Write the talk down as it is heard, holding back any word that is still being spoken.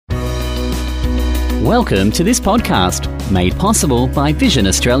Welcome to this podcast, made possible by Vision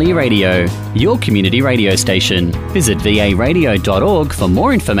Australia Radio, your community radio station. Visit varadio.org for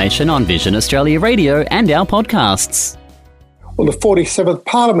more information on Vision Australia Radio and our podcasts. Well, the 47th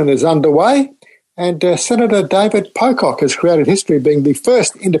Parliament is underway, and Senator David Pocock has created history, being the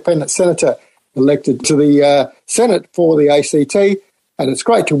first independent senator elected to the Senate for the ACT, and it's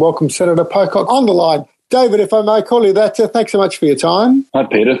great to welcome Senator Pocock on the line. David, if I may call you that, thanks so much for your time. Hi,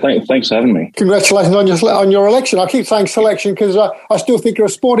 Peter. Thanks for having me. Congratulations on your election. I keep saying selection because I still think you're a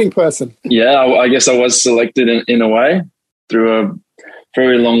sporting person. Yeah, I guess I was selected in a way through a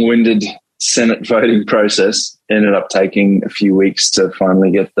very long-winded Senate voting process. Ended up taking a few weeks to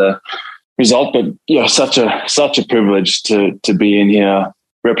finally get the result, but yeah, such a privilege to be in here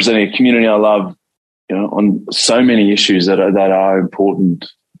representing a community I love, on so many issues that are important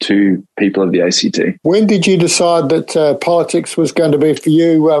to people of the ACT. When did you decide that politics was going to be for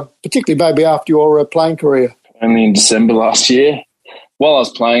you, particularly maybe after your playing career? Only in December last year. While I was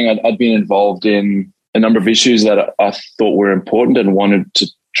playing, I'd been involved in a number of issues that I thought were important and wanted to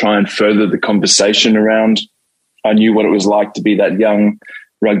try and further the conversation around. I knew what it was like to be that young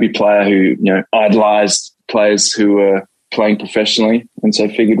rugby player who, idolised players who were playing professionally, and so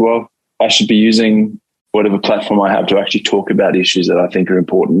figured, well, I should be using whatever platform I have to actually talk about issues that I think are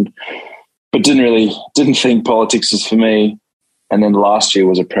important, but didn't think politics was for me. And then last year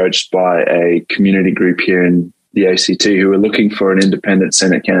was approached by a community group here in the ACT who were looking for an independent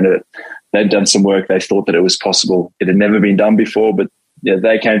Senate candidate. They'd done some work. They thought that it was possible. It had never been done before, but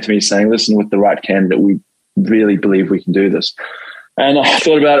they came to me saying, listen, with the right candidate, we really believe we can do this. And I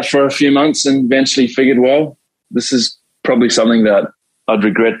thought about it for a few months and eventually figured, well, this is probably something that I'd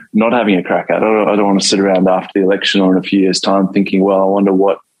regret not having a crack at. I don't want to sit around after the election or in a few years' time thinking, well, I wonder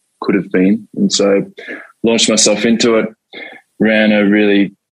what could have been. And so launched myself into it, ran a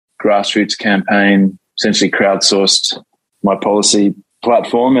really grassroots campaign, essentially crowdsourced my policy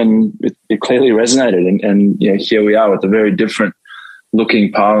platform, and it clearly resonated. And here we are with a very different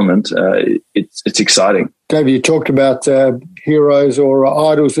looking parliament. It's exciting. David, you talked about heroes or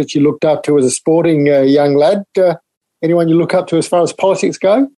idols that you looked up to as a sporting young lad. Anyone you look up to as far as politics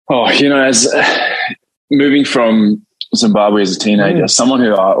go? Oh, as moving from Zimbabwe as a teenager, someone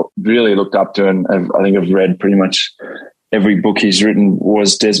who I really looked up to, and I think I've read pretty much every book he's written,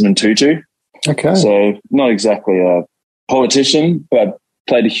 was Desmond Tutu. Okay. So not exactly a politician, but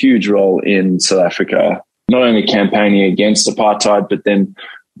played a huge role in South Africa, not only campaigning against apartheid, but then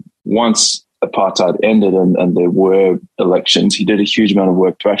once apartheid ended and there were elections, he did a huge amount of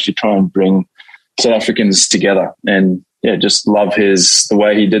work to actually try and bring South Africans together. And just love the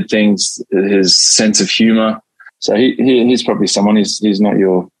way he did things, his sense of humour. So he's probably someone, he's not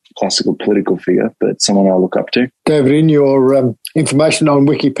your classical political figure, but someone I look up to. David, in your information on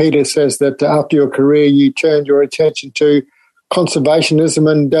Wikipedia says that after your career you turned your attention to conservationism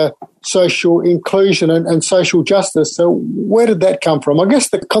and social inclusion and social justice. So where did that come from? I guess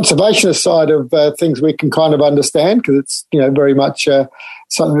the conservationist side of things we can kind of understand because it's very much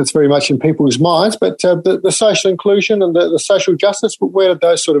something that's very much in people's minds, but the social inclusion and the social justice, where did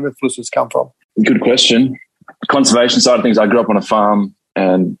those sort of influences come from? Good question. Conservation side of things, I grew up on a farm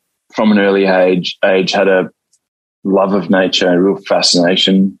and from an early age had a love of nature, a real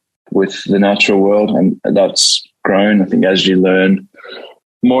fascination with the natural world, and that's grown. I think as you learn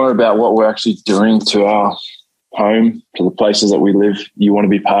more about what we're actually doing to our home, to the places that we live, you want to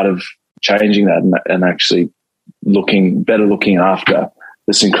be part of changing that and actually looking after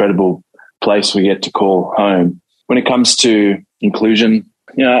this incredible place we get to call home. When it comes to inclusion,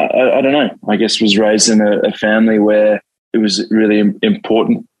 I don't know. I guess was raised in a family where it was really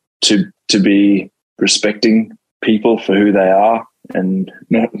important to be respecting people for who they are and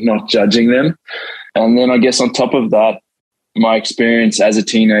not judging them. And then I guess on top of that, my experience as a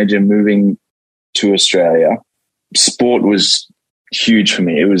teenager moving to Australia, sport was huge for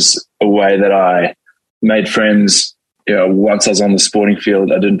me. It was a way that I made friends. Once I was on the sporting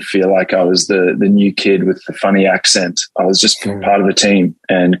field, I didn't feel like I was the new kid with the funny accent. I was just part of a team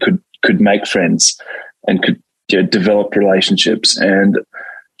and could make friends and could develop relationships. And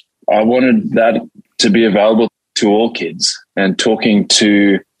I wanted that to be available to all kids. And talking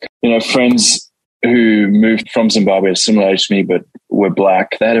to friends who moved from Zimbabwe, a similar age to me, but were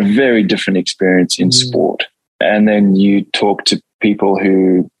black, they had a very different experience in sport. And then you talk to people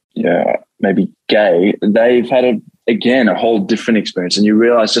who maybe gay, they've had a whole different experience. And you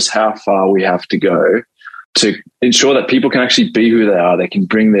realize just how far we have to go to ensure that people can actually be who they are. They can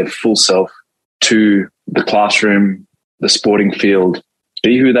bring their full self to the classroom, the sporting field,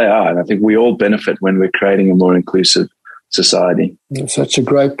 be who they are. And I think we all benefit when we're creating a more inclusive society. That's such a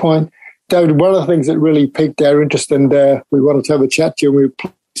great point. David, one of the things that really piqued our interest and we wanted to have a chat to you, and we were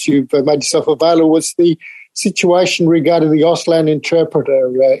pleased you've made yourself available, was the situation regarding the Auslan interpreter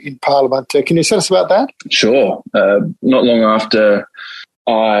in Parliament. Can you tell us about that? Sure. Not long after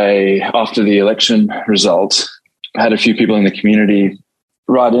the election result, I had a few people in the community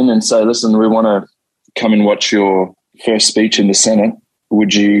write in and say, listen, we want to come and watch your first speech in the Senate.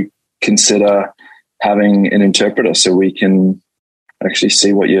 Would you consider having an interpreter so we can actually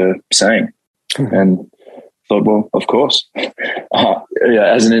see what you're saying? Mm-hmm. And thought, well, of course.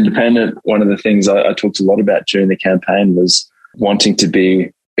 As an independent, one of the things I talked a lot about during the campaign was wanting to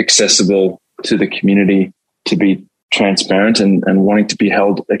be accessible to the community, to be transparent and wanting to be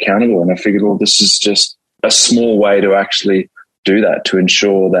held accountable. And I figured, well, this is just a small way to actually do that, to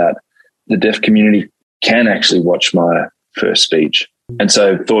ensure that the deaf community can actually watch my first speech. And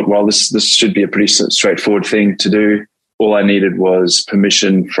so I thought, well, this should be a pretty straightforward thing to do. All I needed was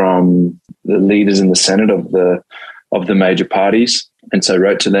permission from the leaders in the Senate of the major parties. And so I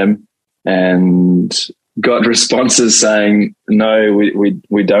wrote to them and got responses saying, no,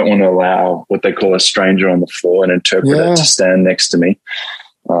 we don't want to allow what they call a stranger on the floor, an interpreter, to stand next to me.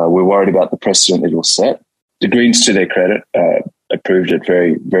 We're worried about the precedent it will set. The Greens, to their credit, approved it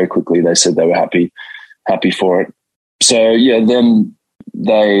very, very quickly. They said they were happy for it. So, then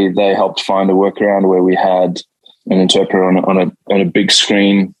they helped find a workaround where we had an interpreter on a big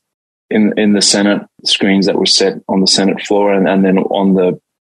screen in the Senate, screens that were set on the Senate floor, and then on the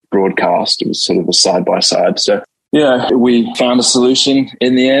broadcast, it was sort of a side-by-side. So, we found a solution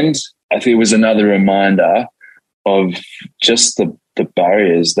in the end. I think it was another reminder of just the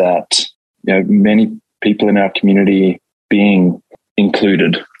barriers that, many people in our community being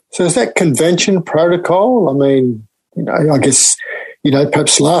included. So is that convention protocol? I mean, I guess,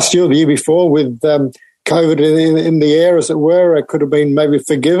 perhaps last year or the year before with COVID in the air, as it were, it could have been maybe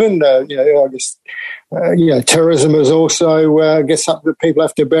forgiven. I guess, terrorism is also, I guess, something that people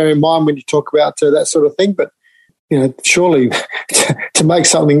have to bear in mind when you talk about that sort of thing. But, surely to make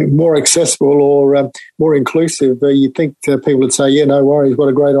something more accessible or more inclusive, you'd think people would say, no worries, what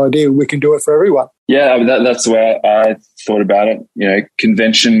a great idea. We can do it for everyone. Yeah, that's the way I thought about it.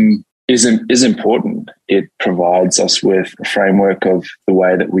 Convention is important. It provides us with a framework of the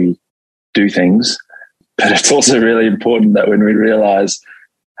way that we do things. But it's also really important that when we realize,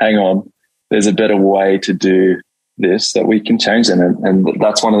 hang on, there's a better way to do this, that we can change them. And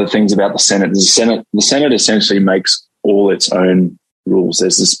that's one of the things about the Senate. The Senate essentially makes all its own rules.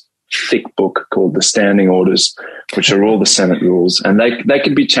 There's this thick book called the Standing Orders, which are all the Senate rules. And they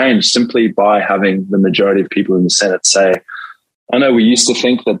can be changed simply by having the majority of people in the Senate say, I know we used to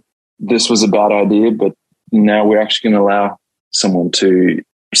think that this was a bad idea, but now we're actually going to allow someone to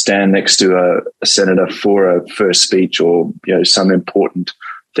stand next to a senator for a first speech or, some important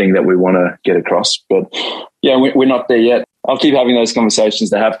thing that we want to get across. But we're not there yet. I'll keep having those conversations.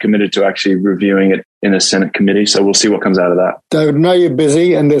 They have committed to actually reviewing it in a Senate committee, so we'll see what comes out of that. David, I know you're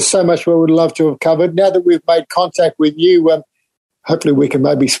busy and there's so much we would love to have covered. Now that we've made contact with you, hopefully we can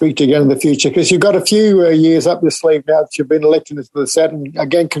maybe speak to you again in the future, because you've got a few years up your sleeve now that you've been elected into the Senate. And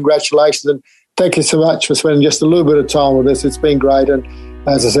again, congratulations, and thank you so much for spending just a little bit of time with us. It's been great, and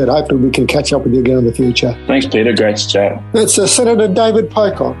as I said, hopefully we can catch up with you again in the future. Thanks, Peter. Great to chat. That's Senator David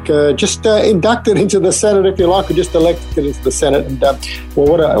Pocock, just inducted into the Senate, if you like, or just elected into the Senate. And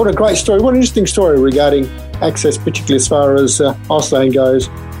what a great story. What an interesting story regarding access, particularly as far as Auslan goes,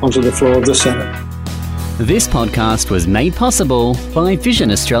 onto the floor of the Senate. This podcast was made possible by Vision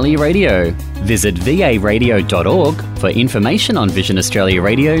Australia Radio. Visit varadio.org for information on Vision Australia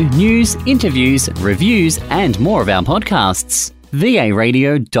Radio, news, interviews, reviews, and more of our podcasts.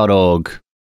 varadio.org